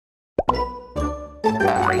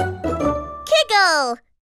KIGLE!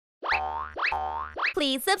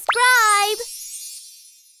 Please subscribe!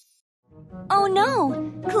 Oh no!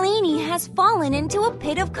 Cleanie has fallen into a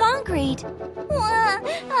pit of concrete.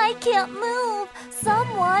 I can't move.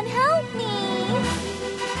 Someone help me!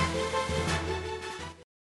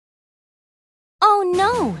 Oh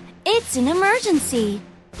no! It's an emergency.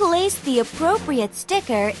 Place the appropriate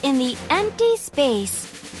sticker in the empty space.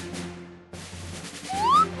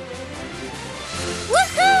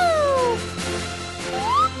 Woohoo!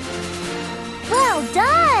 Well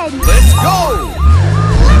done! Let's go!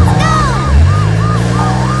 Let's go!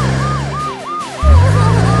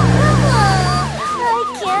 I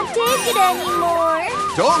can't take it anymore.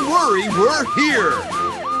 Don't worry, we're here.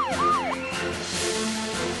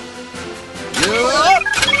 Yup.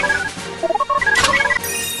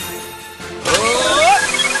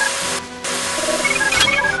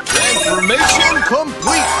 Transformation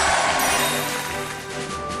complete.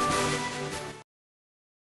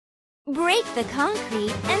 Break the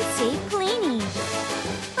concrete and save Cleanie.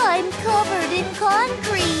 I'm covered in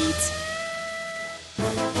concrete.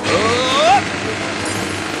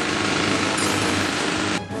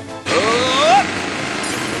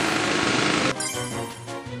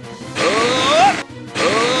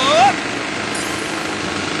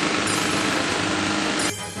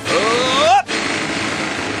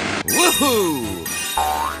 Woohoo!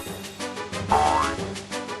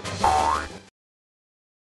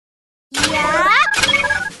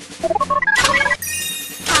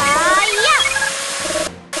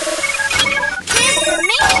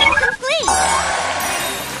 Transformation complete!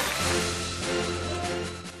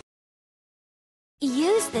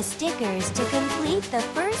 Use the stickers to complete the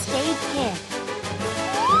first aid kit.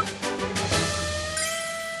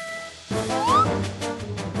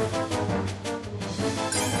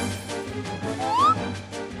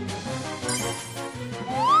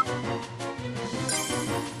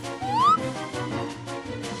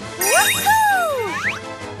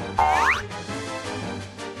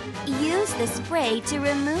 Use the spray to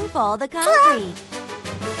remove all the concrete.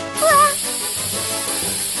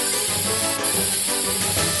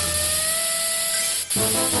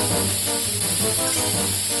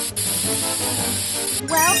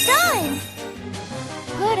 Well done!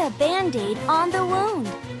 Put a Band-Aid on the wound.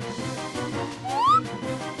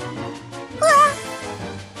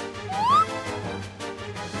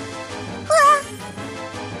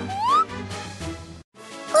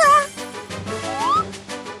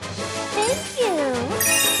 Thank you!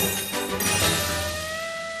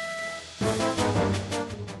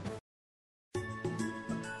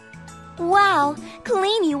 Wow!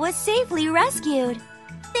 Cleanie was safely rescued.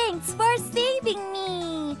 Thanks for saving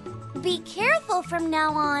me! Be careful from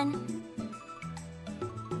now on.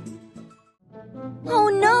 Oh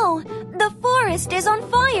no! The forest is on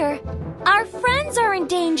fire! Our friends are in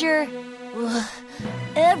danger!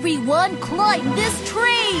 Everyone climb this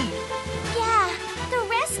tree! Yeah, the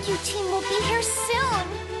rescue team will be here soon.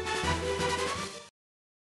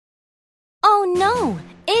 Oh no!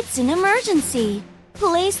 It's an emergency!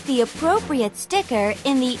 Place the appropriate sticker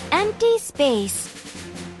in the empty space.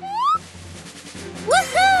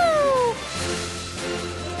 Woohoo!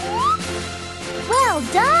 Well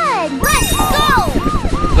done! Let's go!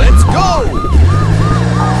 Let's go!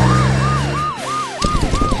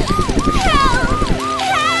 Help!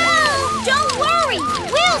 Help! Don't worry!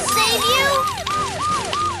 We'll save you!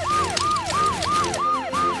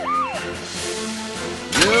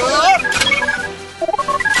 Yup.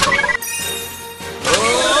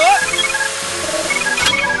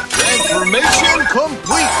 Transformation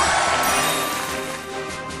complete.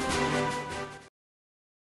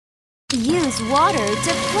 Use water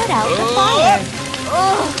to put out the fire.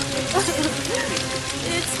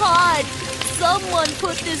 It's hot! Someone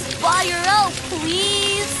put this fire out,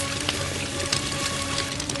 please!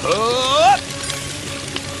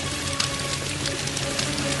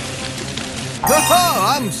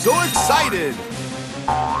 Haha! I'm so excited!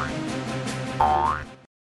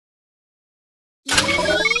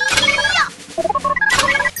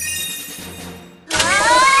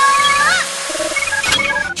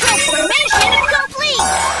 Transformation complete!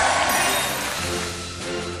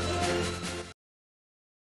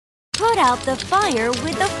 Put out the fire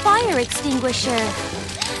with the fire extinguisher.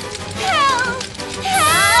 Help!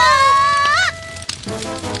 Help!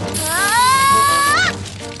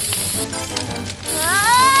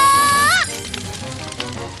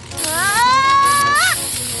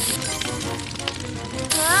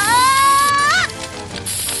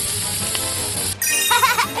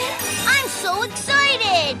 I'm so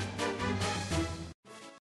excited!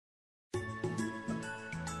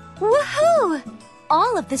 Woohoo!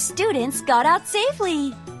 All of the students got out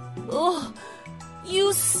safely. Oh,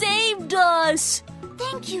 you saved us!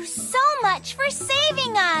 Thank you so much for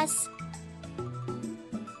saving us.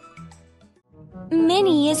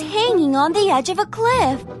 Minnie is hanging on the edge of a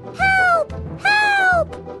cliff. Help!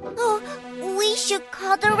 Help! Oh, we should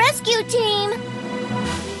call the rescue team.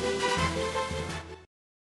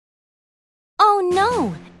 Oh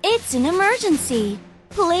no, it's an emergency.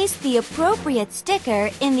 Place the appropriate sticker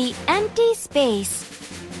in the empty space.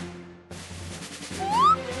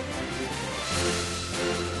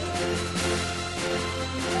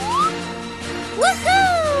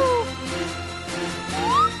 Woohoo!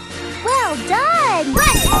 Well done!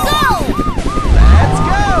 Let's go! Let's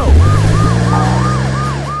go!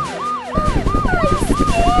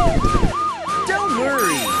 Don't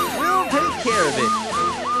worry, we'll take care of it.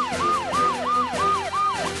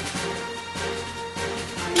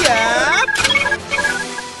 Yep!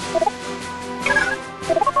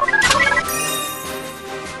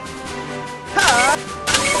 Ha!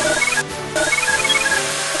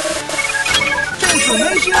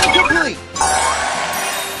 Transformation complete!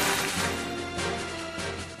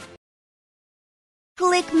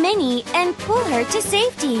 Click Minnie and pull her to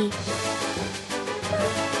safety.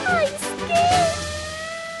 I'm scared.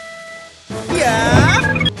 Yep!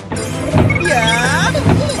 Yep!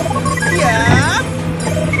 Yep!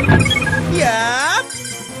 Yep!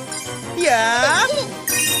 Yep!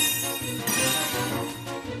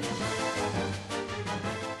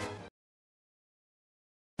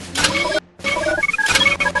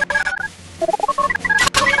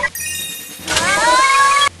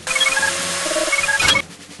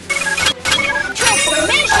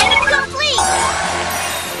 Transformation complete.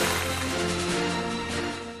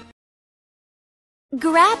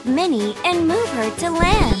 Grab Minnie and move her to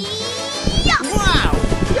land. Wow!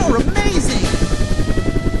 You're amazing!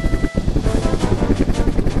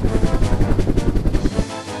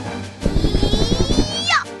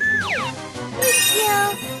 Thank you.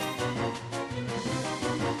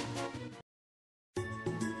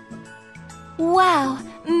 Wow,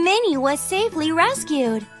 Minnie was safely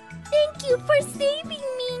rescued. Thank you for saving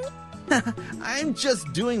me. I'm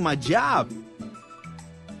just doing my job.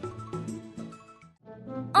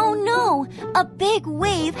 Oh no, a big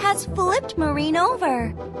wave has flipped Marine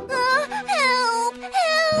over. Help!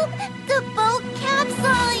 Help! The boat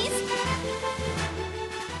capsized.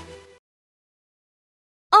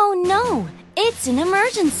 Oh no, it's an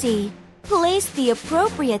emergency. Place the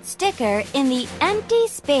appropriate sticker in the empty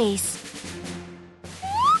space.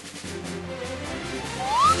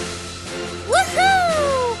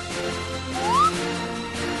 Woohoo!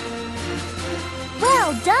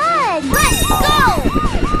 Well done! Let's go!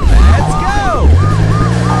 Let's go!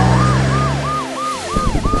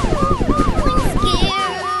 I'm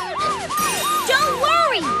scared. Don't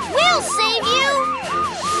worry, we'll save you.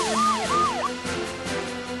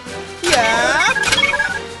 Yep!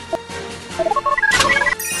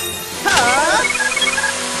 Ha!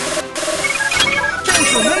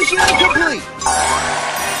 Transformation complete!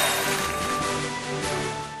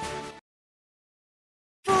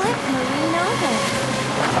 Flip Marine over.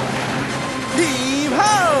 Heave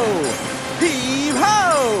ho! Heave ho!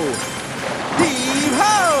 Heave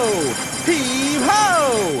ho! Heave ho!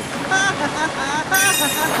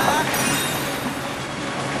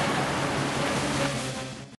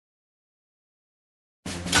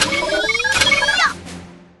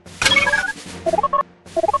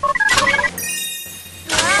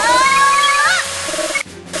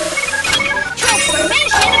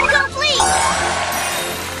 Transformation complete.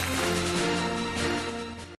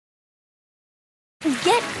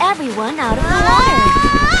 Get everyone out of the water.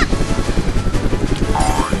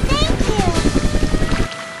 Thank you.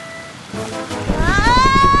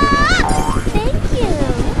 Thank you.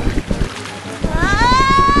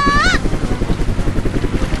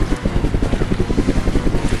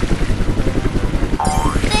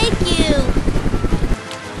 Thank you. Thank you.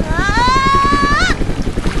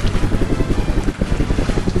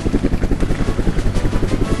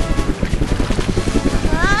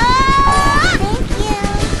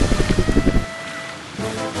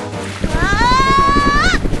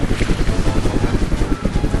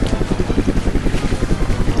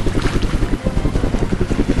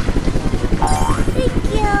 Thank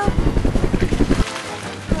you.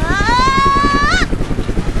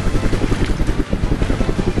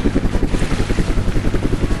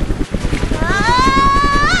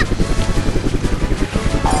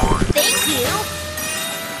 Thank you.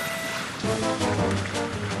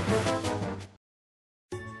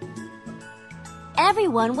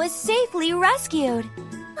 Everyone was safely rescued.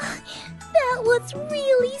 That was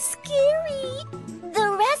really scary. The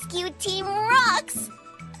rescue team rocks.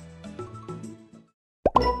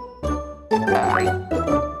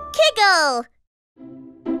 KIGLE!